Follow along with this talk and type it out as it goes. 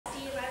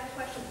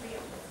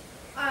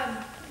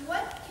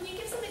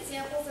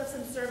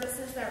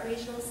that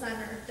regional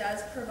center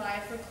does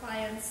provide for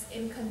clients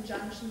in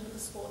conjunction with the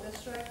school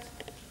district.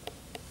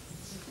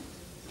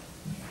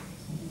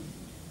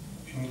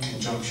 In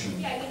conjunction?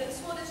 Yeah, the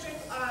school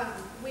district,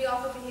 we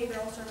offer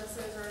behavioral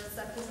services or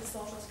substance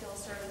social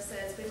skills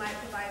services. We might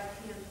provide,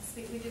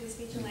 we do the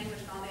speech and language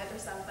and all the other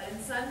stuff, but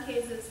in some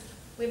cases,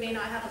 we may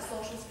not have a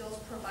social skills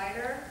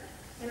provider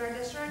in our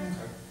district.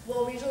 Okay.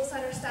 Will regional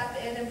centers step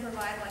in and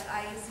provide like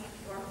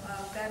IECP or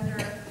a vendor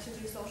to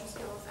do social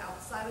skills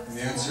outside of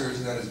the And the school? answer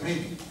to that is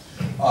maybe.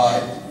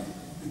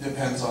 It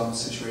depends on the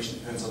situation,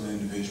 depends on the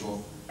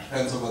individual,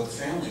 depends on what the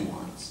family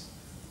wants.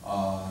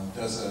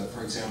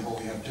 For example,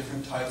 we have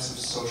different types of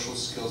social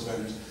skills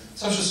vendors.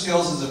 Social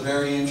skills is a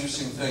very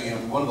interesting thing,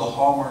 and one of the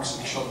hallmarks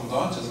of children with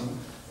autism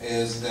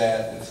is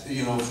that,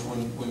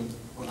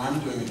 when I'm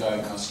doing a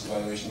diagnostic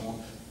evaluation,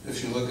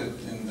 if you look at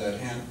in the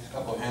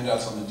couple of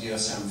handouts on the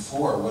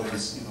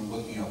DSM-4,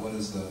 looking at what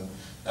is the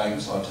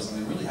diagnosis of autism,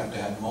 they really have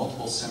to have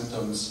multiple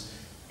symptoms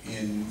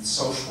in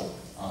social.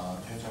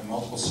 They have to have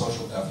multiple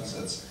social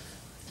deficits.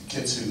 The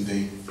kids who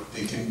they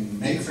can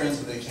make friends,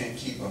 but they can't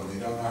keep them. They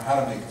don't know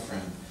how to make a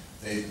friend.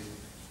 They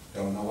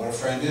don't know what a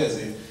friend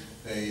is.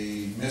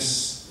 They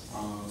miss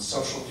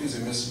social cues.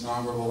 They miss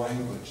nonverbal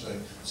language.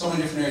 So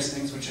many different areas,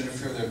 things which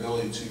interfere with their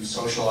ability to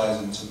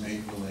socialize and to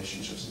make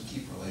relationships and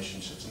keep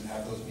relationships and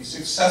have those be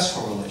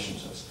successful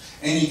relationships.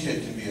 Any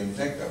kid can be a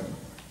victim.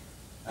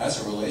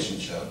 That's a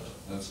relationship.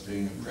 That's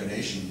being a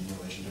predation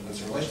relationship.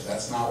 It's a relationship.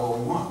 That's not what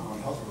we want. We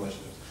want healthy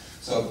relationships.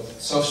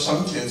 So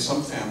some kids,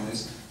 some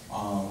families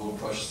will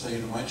approach and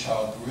say, my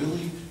child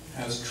really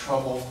has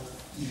trouble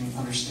even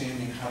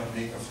understanding how to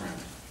make a friend.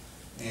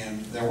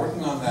 And they're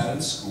working on that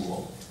in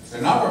school. If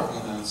they're not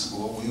working on that in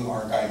school,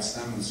 our guides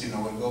them and say,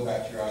 go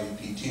back to your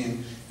IEP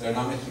team. If they're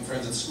not making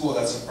friends at school,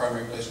 that's the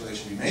primary place where they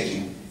should be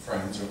making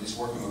friends, or at least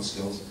working those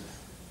skills.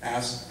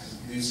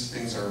 Ask, these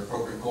things are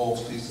appropriate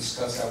goals. Please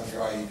discuss that with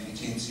your IEP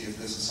team, see if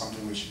this is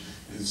something which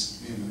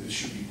is, it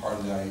should be part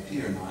of the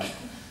IEP or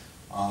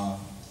not.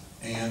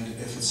 And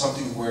if it's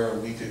something where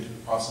we could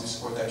possibly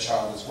support that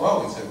child as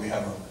well, we said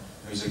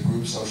there's a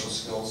group social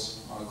skills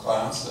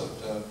class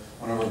that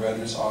one of our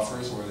vendors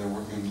offers, where they're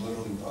working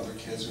literally with other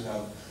kids who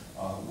have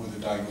with a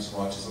diagnosis of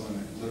autism,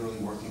 and literally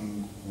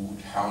working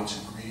how to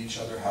greet each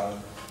other, how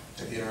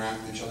to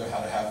interact with each other,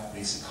 how to have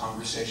basic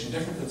conversation,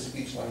 different than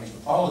speech language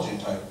pathology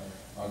type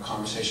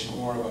conversation, but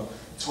more of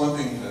it's one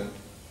thing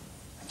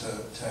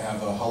to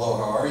have a hello,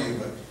 how are you,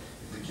 but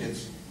if the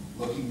kid's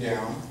looking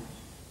down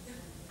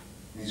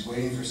and he's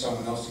waiting for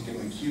someone else to give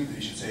him a cue that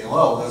he should say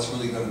hello, that's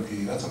really going to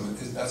be, that's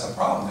a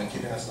problem. That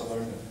kid has to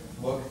learn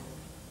to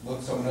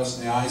look someone else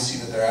in the eye, see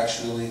that they're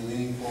actually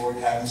leaning forward,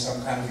 having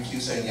some kind of a cue,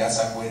 saying, yes,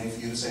 I'm waiting for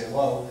you to say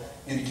hello,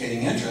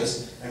 indicating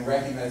interest, and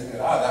recognizing that,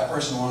 that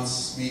person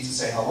wants me to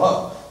say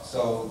hello.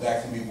 So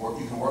that can be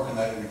you can work on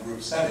that in a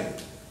group setting.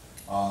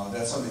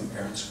 That's something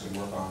parents could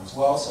work on as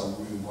well, so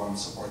we would want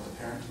to support the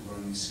parent to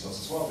learn these skills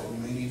as well. But you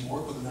may need to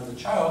work with another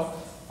child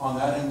on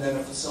that, and then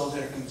a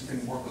facilitator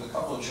can work with a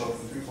couple of children,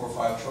 3, 4,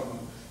 5 children,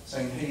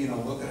 saying, hey,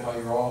 look at how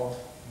you're all,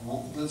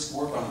 let's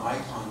work on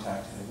eye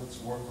contact today, let's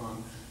work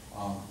on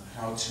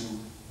how to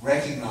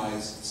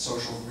recognize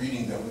social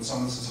greeting, that when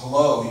someone says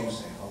hello, you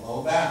say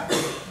hello back.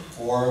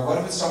 Or what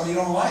if it's someone you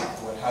don't like?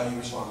 How do you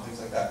respond? Things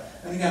like that.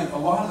 And again, a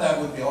lot of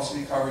that would also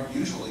be covered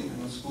usually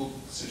in the school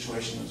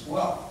situation as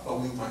well.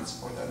 But we might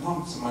support that at home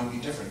because it might be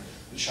different.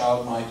 The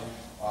child might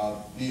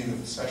be in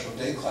a special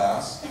day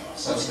class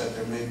such that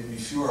there may be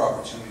fewer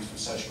opportunities for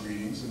such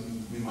greetings,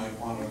 and we might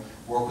want to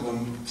work with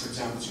them, for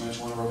example, as you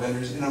mentioned, one of our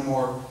vendors, in a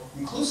more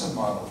inclusive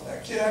model.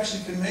 That kid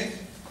actually can make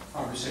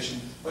conversation,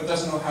 but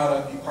doesn't know how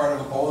to be part of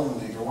a bowling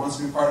league, or wants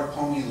to be part of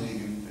Pony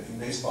League in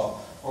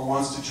baseball, or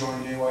wants to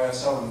join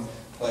AYSO,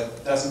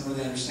 but doesn't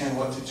really understand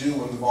what to do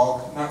when the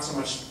ball, not so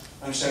much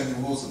understanding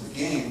the rules of the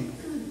game,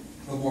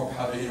 but more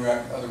how to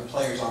interact with other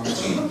players on the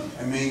team,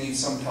 and may need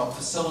some help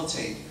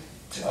facilitate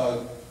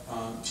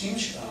team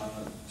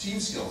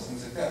skills,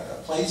 things like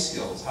that, play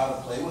skills, how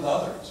to play with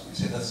others. We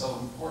say that's so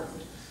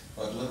important,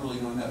 but literally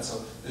knowing that.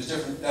 So there's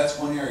that's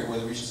one area where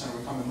the Regional Center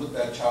would come and look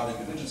at that child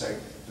individually and say,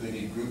 do they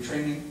need group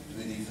training?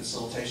 Do they need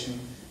facilitation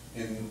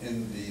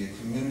in the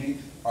community?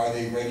 Are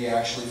they ready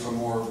actually for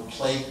more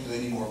play? Do they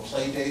need more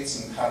play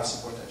dates, and how to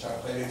support that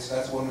child play dates? So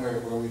that's one area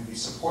where we'd be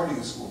supporting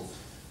the school.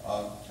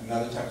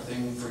 Another type of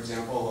thing, for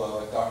example,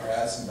 like Dr.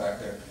 Addison back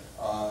there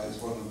is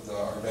one of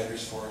our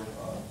vendors for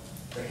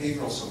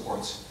behavioral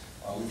supports.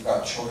 We've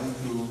got children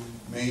who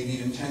may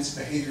need intense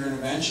behavior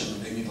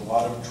intervention. They need a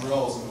lot of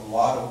drills and a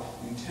lot of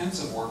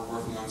intensive work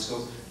working on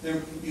skills.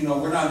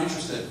 We're not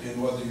interested in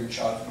whether your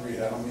child can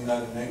read. I don't mean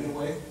that in a negative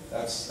way.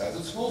 That's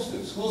what schools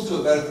do. Schools do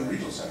it better than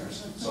regional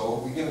centers.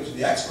 So we give it to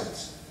the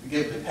experts. We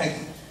give it to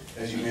Peggy,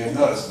 as you may have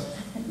noticed.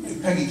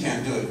 If Peggy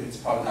can't do it, it's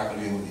probably not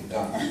going to be able to be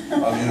done.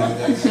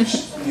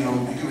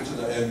 We give it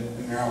to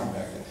in Maryland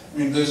back there. I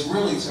mean, there's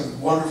really some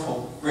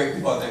wonderful, great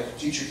people out there to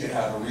teach your kid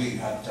how to read,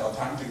 how to tell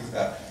time, things like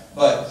that.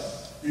 But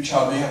your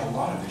child may have a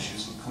lot of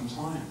issues with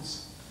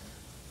compliance.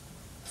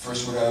 The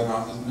first word out of their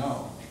mouth is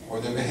no, or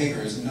their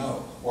behavior is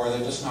no, or they're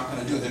just not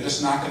going to do it. They're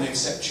just not going to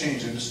accept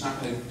change. They're just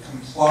not going to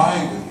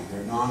comply with you.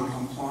 They're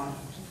non-compliant.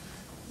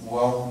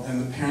 Well,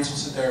 then the parents will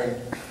sit there and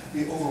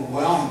be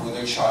overwhelmed with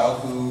their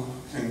child who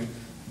can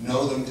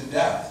know them to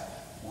death.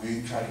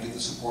 We try to give the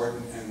support,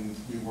 and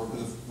we work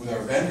with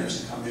our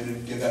vendors to come in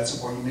and give that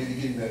support. You may be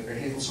getting that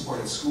behavioral support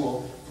at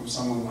school from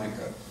someone like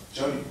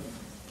Jody.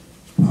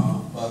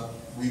 But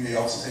we may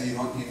also say, you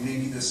may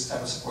need this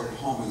type of support at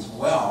home as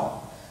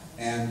well.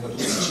 But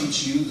let's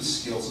teach you the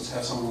skills. Let's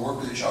have someone work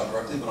with your child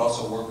directly, but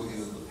also work with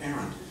you as the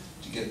parent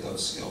to get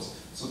those skills.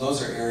 So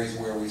those are areas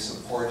where we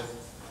support,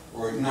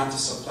 or not to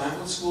supplant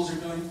what schools are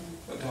doing,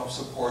 but to help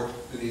support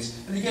the needs.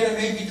 And again, it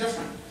may be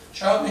different.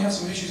 Child may have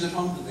some issues at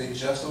home that they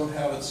just don't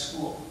have at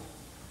school.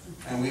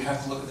 And we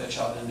have to look at that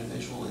child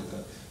individually.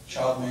 The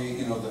child may,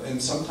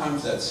 and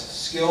sometimes that's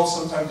skill,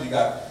 sometimes you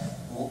got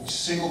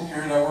single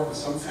parent. I work with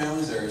some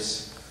families,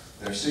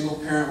 they're single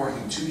parent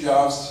working 2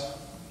 jobs,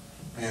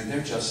 and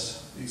they're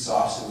just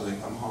exhausted when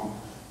they come home.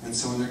 And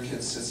so when their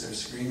kid sits there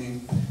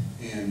screaming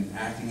and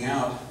acting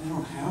out, they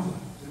don't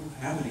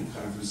have any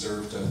kind of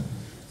reserve to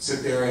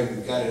sit there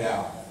and gut it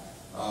out.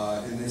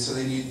 So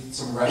they need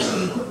some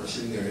rescue workers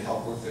sitting there to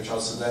help work their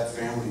child, so that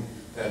family,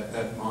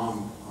 that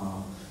mom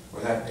or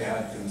that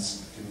dad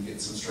can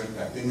get some strength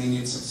back. They may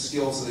need some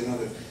skills so they know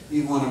that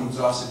even when I'm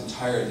exhausted and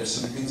tired, there's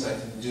some things I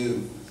can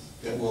do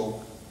that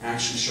will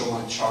actually show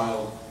my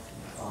child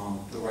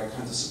the right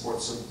kinds of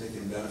support so that they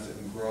can benefit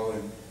and grow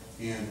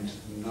and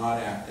not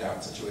act out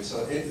in such a way.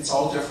 So it's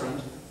all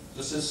different.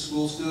 Just as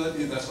schools do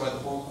it, that's why the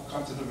whole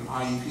concept of an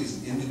IEP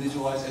is an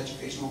individualized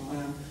educational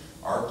plan.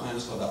 Our plan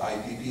is called the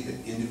IPP,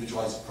 the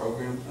Individualized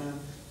Program Plan.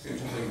 It's going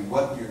to tell you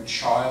what your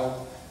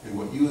child and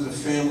what you as a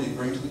family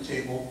bring to the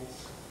table.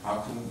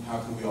 How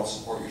can we all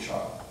support your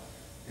child?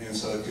 And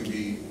so it can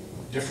be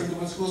different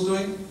than what school's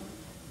doing.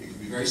 It can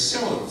be very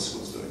similar to what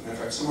school's doing. In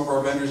fact, some of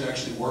our vendors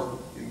actually work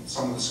in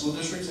some of the school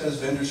districts as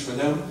vendors for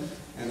them,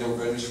 and they're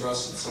vendors for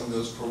us, and some of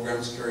those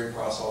programs carry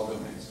across all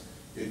domains.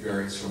 It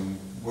varies from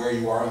where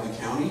you are in the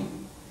county.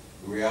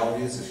 The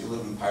reality is if you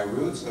live in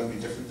Piru, it's going to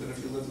be different than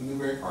if you live in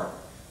Newberry Park.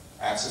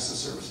 Access to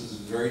services is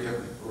very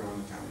different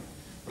around the county.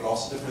 But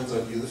also depends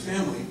on you, the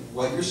family,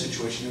 what your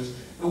situation is,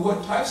 and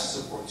what types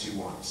of supports you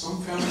want.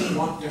 Some families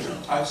want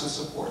different types of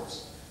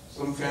supports.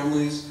 Some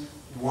families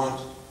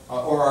want,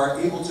 or are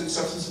able to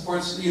accept some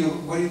supports.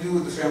 What do you do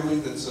with the family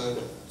that's,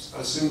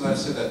 assume I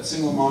said that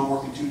single mom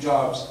working 2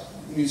 jobs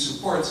who needs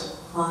supports?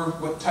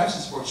 What types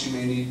of supports she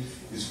may need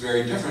is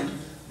very different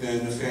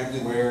than a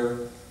family where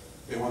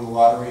they won the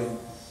lottery and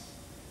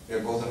they're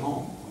both at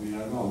home. I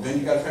don't know. Then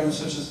you got a family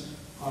such as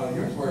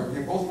yours where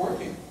you're both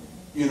working.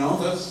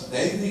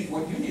 They need,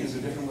 what you need is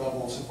a different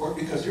level of support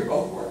because you're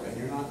both working.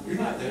 You're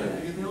not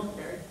there.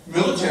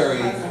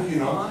 Military,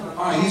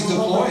 he's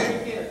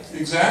deployed.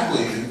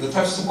 Exactly. The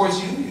types of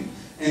supports you need.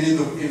 And in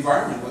the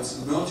environment, what's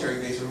the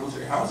military base or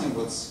military housing,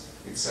 what's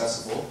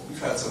accessible. We've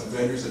had some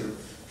vendors that have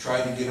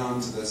tried to get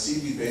onto the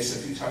CV base a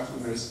few times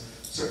when there's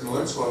certain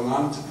alerts going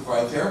on to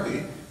provide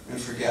therapy,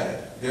 and forget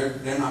it.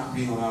 They're not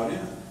being allowed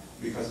in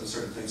because of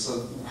certain things.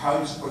 So how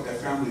you support that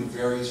family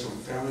varies from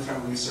family to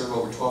family. We serve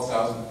over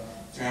 12,000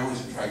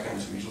 families in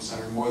Tri-County Regional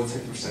Center, more than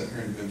 50%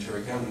 here in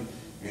Ventura County,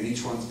 and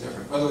each one's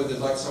different. By the way, there's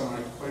like someone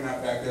I can point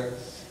out back there.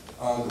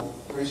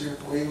 Raise your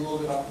wave a little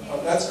bit up.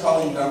 That's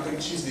Colleen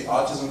Duncan. She's the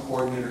autism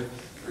coordinator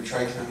for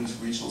Tri-County's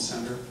Regional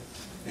Center,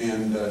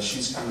 and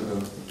she's kind of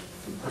the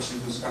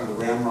person who's kind of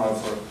the ramrod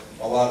for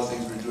a lot of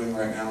things we're doing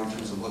right now in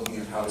terms of looking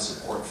at how to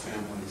support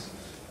families,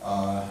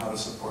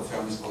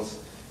 both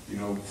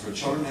for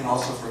children and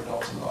also for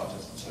adults with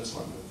autism. So I just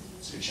wanted to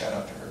say a shout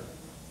out to her.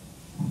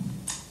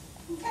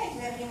 Okay, do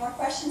we have any more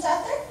questions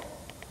out there?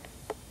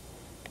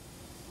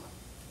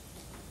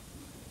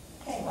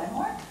 Okay, one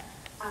more.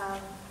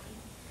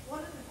 One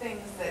of the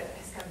things that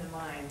has come to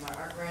mind,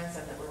 our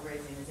grandson that we're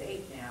raising is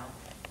 8 now,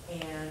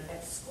 and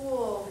at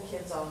school the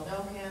kids all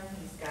know him.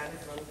 He's got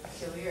his little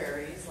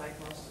peculiarities like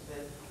most of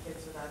the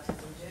kids with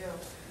autism do,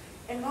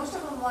 and most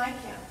of them like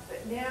him.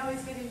 But now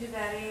he's getting to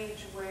that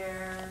age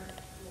where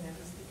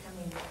he's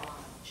becoming the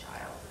odd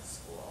child at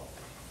school.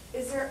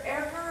 Is there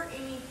ever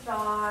any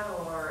thought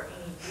or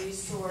any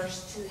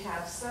resource to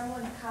have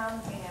someone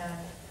come and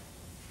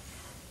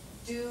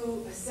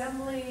do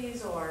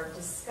assemblies or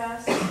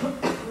discuss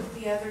with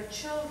the other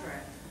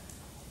children?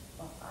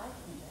 Well, I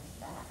can guess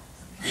that.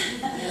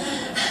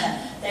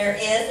 There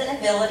is an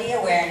ability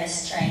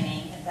awareness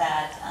training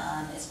that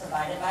is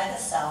provided by the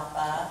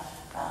SELPA,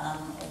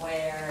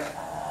 where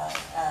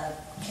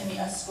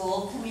a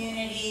school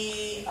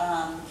community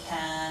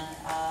can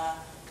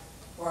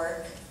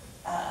work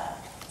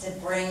to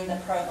bring the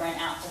program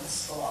out to the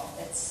school.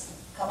 It's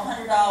a couple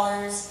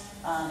 $100.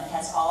 It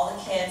has all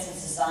the kids.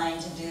 It's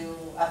designed to do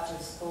up to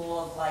a school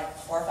of like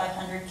 400 or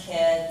 500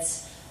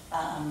 kids.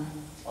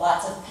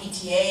 Lots of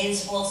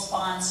PTAs will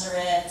sponsor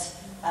it,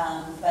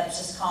 but it's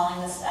just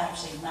calling this,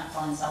 actually not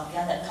calling this out,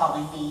 but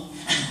calling me.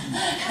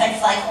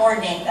 It's like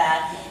coordinate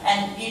that.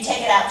 And you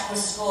take it out to a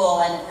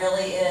school, and it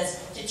really is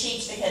to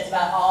teach the kids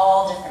about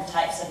all different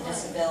types of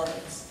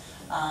disabilities.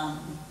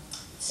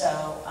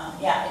 So,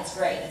 yeah, it's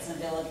great. It's an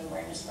ability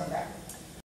awareness program.